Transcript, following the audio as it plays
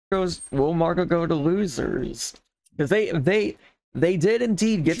will Margo go to losers? Because they did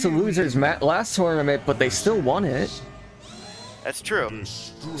indeed get to losers last tournament, but they still won it. That's true.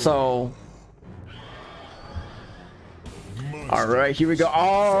 So, all right, here we go.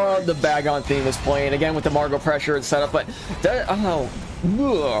 Oh, the Bagon theme is playing again with the Margo pressure and setup, but oh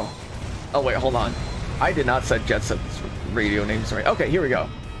wait, hold on. I did not set JettSettRadio names right. Okay, here we go.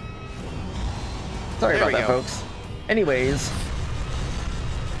 Sorry about that, folks. Anyways,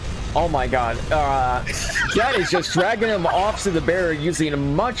 oh my god, Jett is just dragging him off to the barrier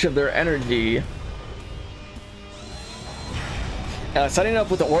using much of their energy. Setting up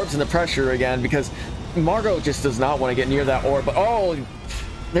with the orbs and the pressure again because Margo just does not want to get near that orb. But oh,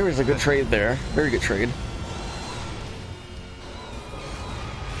 there was a good trade there. Very good trade.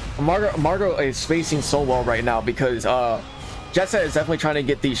 Margo is spacing so well right now because JettSett is definitely trying to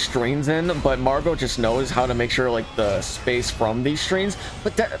get these strings in, but Margo just knows how to make sure like the space from these strings.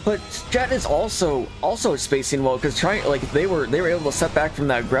 But Jett is also spacing well because they were able to set back from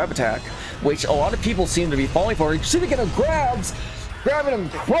that grab attack, which a lot of people seem to be falling for. You see the kind of grabbing him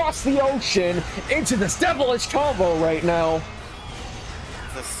across the ocean into this devilish combo right now.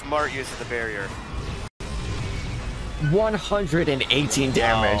 It's a smart use of the barrier. 118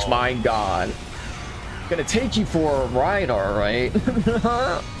 damage, my god. Gonna take you for a ride, alright.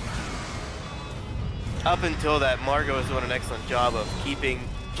 Up until that, Margo was doing an excellent job of keeping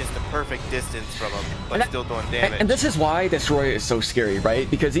just a perfect distance from him, but still doing damage. And this is why Destroy is so scary, right?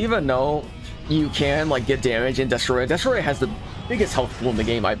 Because even though you can like get damage in Destroy has the biggest health pool in the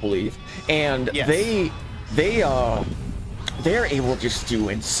game, I believe. And yes, they are able to just do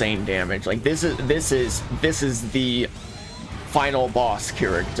insane damage. Like this is the final boss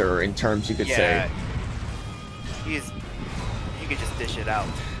character in terms you could say. He could just dish it out.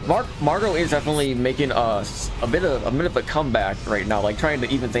 Margo is definitely making a bit of a comeback right now, like trying to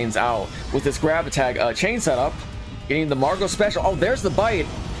even things out with this grab attack chain setup, getting the Margo special. Oh, there's the bite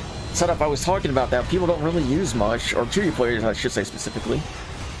setup I was talking about that people don't really use much, or 2D players I should say specifically.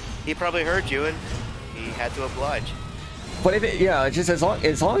 He probably heard you and he had to oblige. But if just as long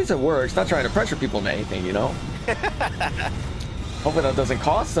as it works, not trying to pressure people into anything, you know. Hopefully that doesn't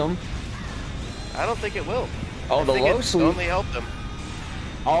cost them. I don't think it will. Oh, the low sweep only helped them.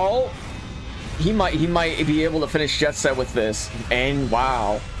 Oh, he might be able to finish JettSett with this, and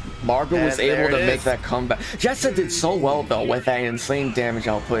wow, Margo was able to make that comeback. JettSett did so well though with that insane damage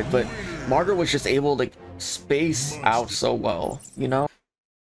output, but Margo was just able to space out so well, you know,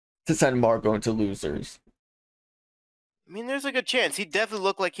 to send Margo into losers. I mean, there's a good chance. He definitely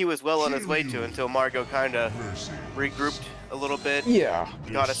looked like he was well on his way to until Margo kind of regrouped a little bit. Yeah.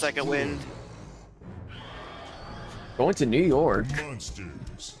 Got a second wind. Going to New York.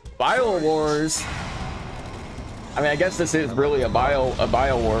 Bio Wars. I mean, I guess this is really a bio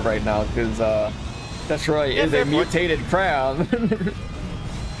war right now because Destroy is a mutated crab.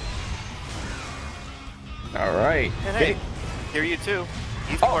 All right. And hey, here you too.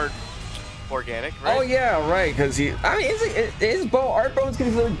 He's more organic, right? Oh yeah, right. Because I mean, is art bones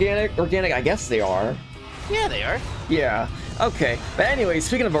considered organic? I guess they are. Yeah, they are. Yeah. Okay. But anyway,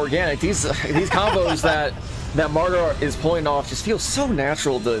 speaking of organic, these combos that Margo is pulling off just feels so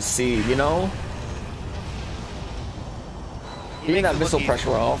natural to see, you know? Getting that missile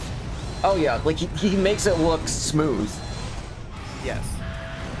pressure off. Oh yeah, like he makes it look smooth. Yes.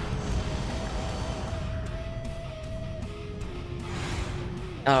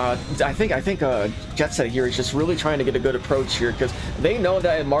 I think JettSett here is just really trying to get a good approach here because they know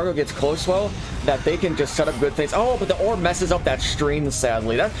that if Margo gets close well, that they can just set up good things. Oh, but the orb messes up that string,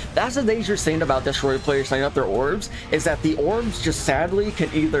 sadly. That's the dangerous thing about Destroy players setting up their orbs, is that the orbs just sadly can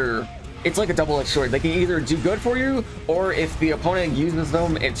either, it's like a double-edged sword. They can either do good for you, or if the opponent uses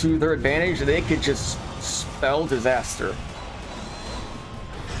them to their advantage, they could just spell disaster.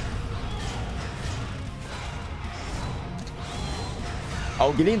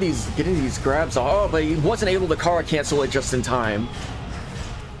 Oh, getting these grabs off. Oh, but he wasn't able to Kara cancel it just in time.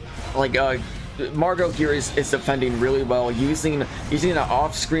 Like Margo here is defending really well, using an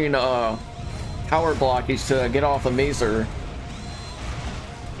off-screen tower blockage to get off a Mazer.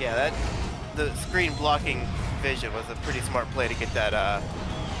 Yeah, the screen blocking vision was a pretty smart play to get that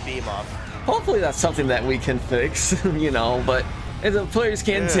beam off. Hopefully that's something that we can fix, you know. But the players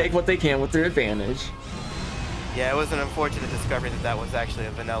can take what they can with their advantage. Yeah, it was an unfortunate discovery that was actually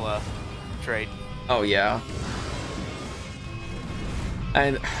a vanilla trait. Oh yeah.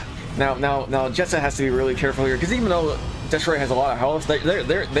 And now JettSett has to be really careful here because even though Destroy has a lot of health,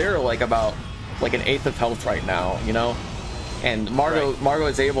 they're like about like an 1/8 of health right now, you know. And Margo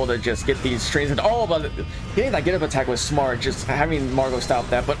is able to just get these strings, and but getting that get up attack was smart, just having Margo stop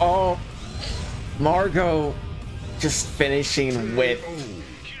that. But Margo just finishing with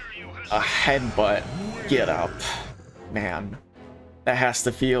a headbutt get up, man, that has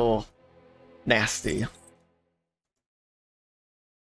to feel nasty.